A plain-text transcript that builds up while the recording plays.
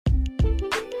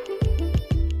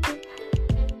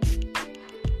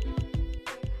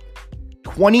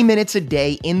20 minutes a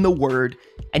day in the Word,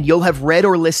 and you'll have read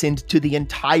or listened to the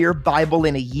entire Bible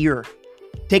in a year.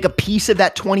 Take a piece of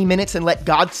that 20 minutes and let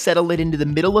God settle it into the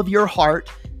middle of your heart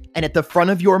and at the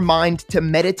front of your mind to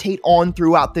meditate on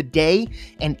throughout the day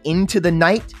and into the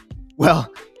night.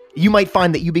 Well, you might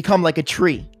find that you become like a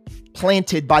tree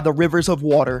planted by the rivers of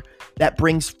water that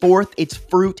brings forth its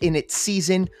fruit in its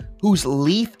season, whose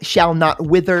leaf shall not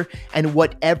wither, and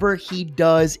whatever he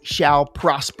does shall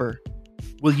prosper.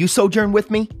 Will you sojourn with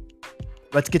me?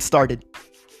 Let's get started.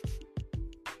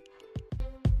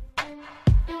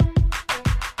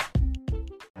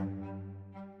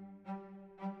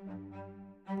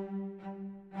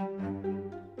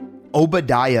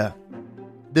 Obadiah,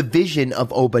 the vision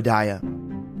of Obadiah.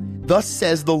 Thus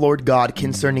says the Lord God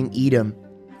concerning Edom,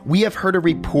 we have heard a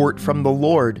report from the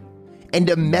Lord, and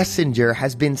a messenger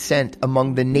has been sent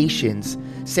among the nations,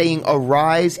 saying,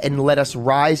 Arise and let us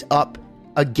rise up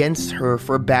against her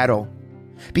for battle.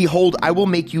 Behold, I will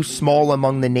make you small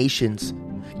among the nations.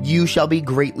 You shall be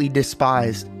greatly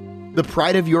despised. The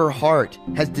pride of your heart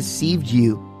has deceived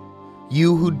you.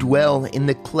 You who dwell in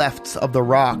the clefts of the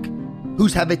rock,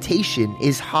 whose habitation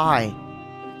is high.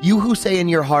 You who say in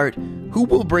your heart, Who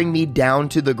will bring me down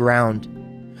to the ground?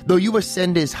 Though you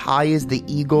ascend as high as the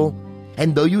eagle,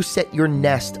 and though you set your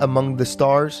nest among the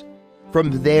stars,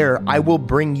 from there I will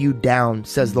bring you down,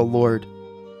 says the Lord.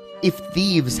 If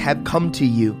thieves have come to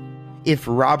you, if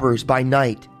robbers by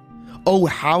night, oh,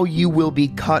 how you will be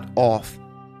cut off.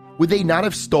 Would they not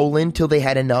have stolen till they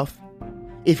had enough?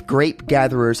 If grape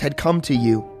gatherers had come to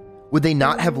you, would they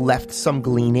not have left some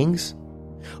gleanings?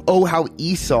 Oh, how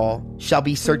Esau shall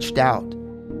be searched out,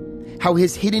 how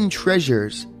his hidden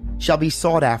treasures shall be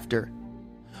sought after.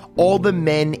 All the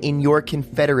men in your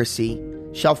confederacy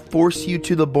shall force you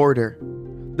to the border.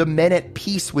 The men at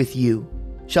peace with you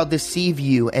shall deceive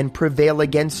you and prevail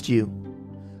against you.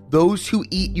 Those who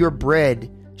eat your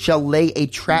bread shall lay a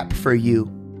trap for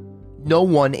you. No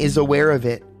one is aware of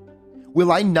it.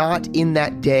 Will I not in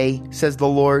that day, says the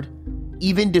Lord,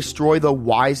 even destroy the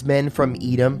wise men from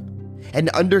Edom, and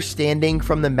understanding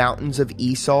from the mountains of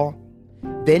Esau?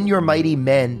 Then your mighty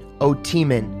men, O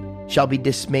Teman, shall be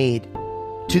dismayed,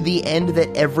 to the end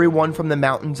that everyone from the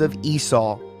mountains of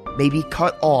Esau may be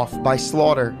cut off by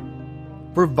slaughter.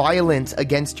 For violence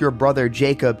against your brother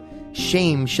Jacob,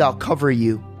 shame shall cover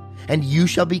you, and you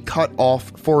shall be cut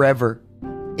off forever.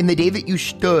 In the day that you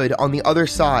stood on the other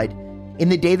side, in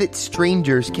the day that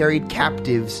strangers carried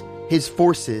captives his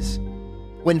forces,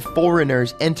 when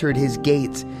foreigners entered his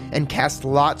gates and cast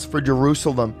lots for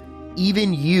Jerusalem,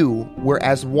 even you were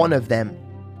as one of them.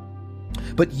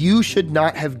 But you should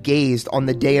not have gazed on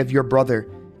the day of your brother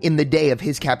in the day of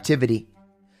his captivity,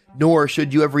 nor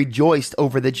should you have rejoiced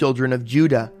over the children of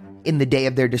Judah in the day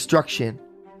of their destruction,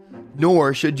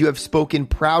 nor should you have spoken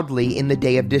proudly in the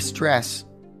day of distress.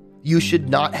 You should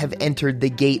not have entered the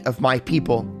gate of my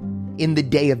people in the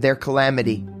day of their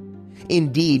calamity.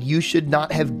 Indeed, you should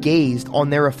not have gazed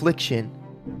on their affliction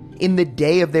in the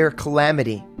day of their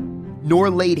calamity, nor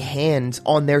laid hands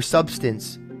on their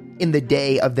substance in the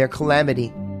day of their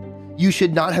calamity. You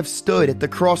should not have stood at the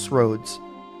crossroads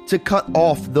to cut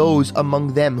off those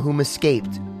among them whom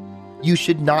escaped. You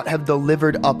should not have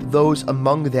delivered up those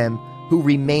among them who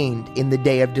remained in the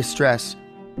day of distress.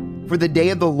 For the day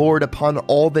of the Lord upon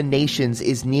all the nations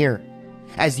is near.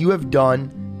 As you have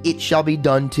done, it shall be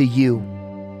done to you.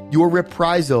 Your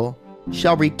reprisal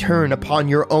shall return upon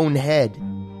your own head.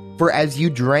 For as you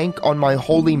drank on my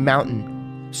holy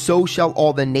mountain, so shall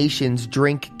all the nations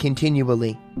drink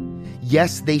continually.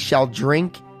 Yes, they shall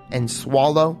drink and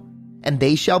swallow, and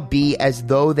they shall be as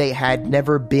though they had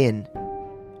never been.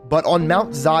 But on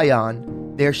Mount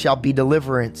Zion there shall be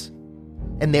deliverance,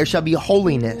 and there shall be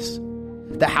holiness.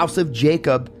 The house of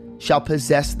Jacob shall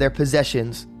possess their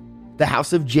possessions. The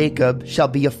house of Jacob shall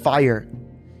be a fire,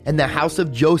 and the house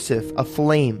of Joseph a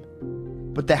flame.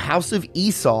 But the house of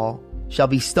Esau shall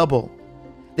be stubble.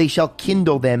 They shall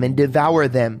kindle them and devour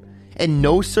them, and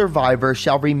no survivor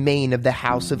shall remain of the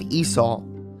house of Esau.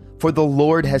 For the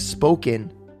Lord has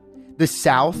spoken. The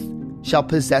south shall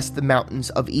possess the mountains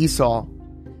of Esau,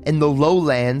 and the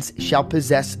lowlands shall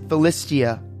possess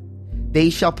Philistia. They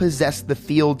shall possess the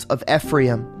fields of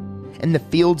Ephraim, and the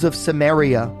fields of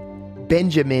Samaria.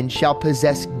 Benjamin shall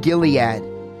possess Gilead,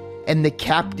 and the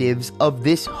captives of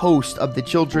this host of the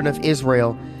children of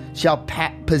Israel shall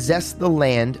possess the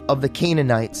land of the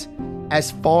Canaanites,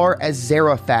 as far as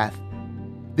Zarephath.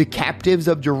 The captives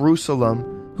of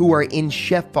Jerusalem, who are in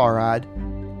Sepharad,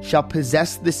 shall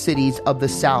possess the cities of the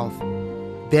south.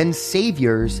 Then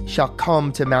saviors shall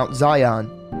come to Mount Zion,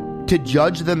 to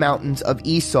judge the mountains of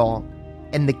Esau,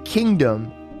 and the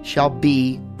kingdom shall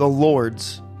be the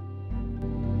Lord's.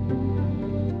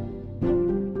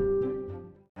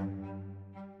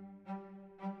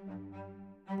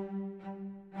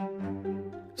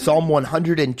 Psalm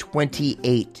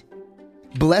 128.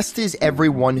 Blessed is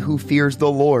everyone who fears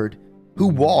the Lord, who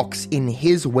walks in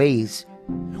his ways.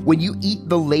 When you eat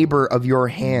the labor of your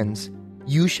hands,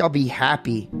 you shall be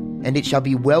happy, and it shall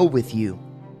be well with you.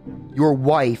 Your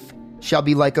wife shall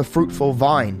be like a fruitful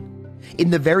vine. In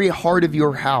the very heart of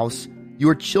your house,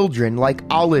 your children like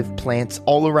olive plants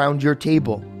all around your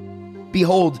table.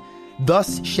 Behold,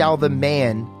 thus shall the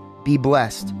man be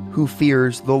blessed who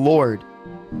fears the Lord.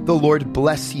 The Lord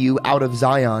bless you out of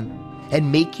Zion,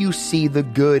 and make you see the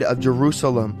good of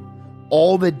Jerusalem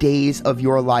all the days of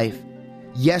your life.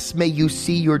 Yes, may you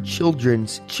see your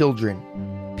children's children.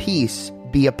 Peace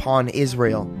be upon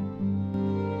Israel.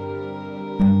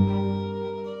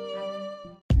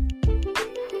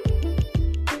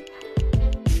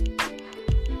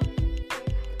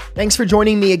 Thanks for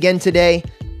joining me again today.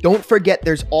 Don't forget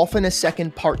there's often a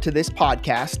second part to this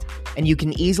podcast, and you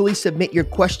can easily submit your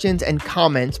questions and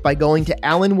comments by going to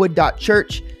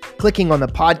allenwood.church, clicking on the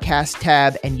podcast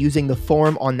tab, and using the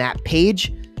form on that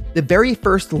page. The very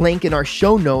first link in our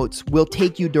show notes will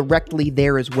take you directly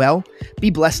there as well. Be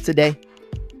blessed today.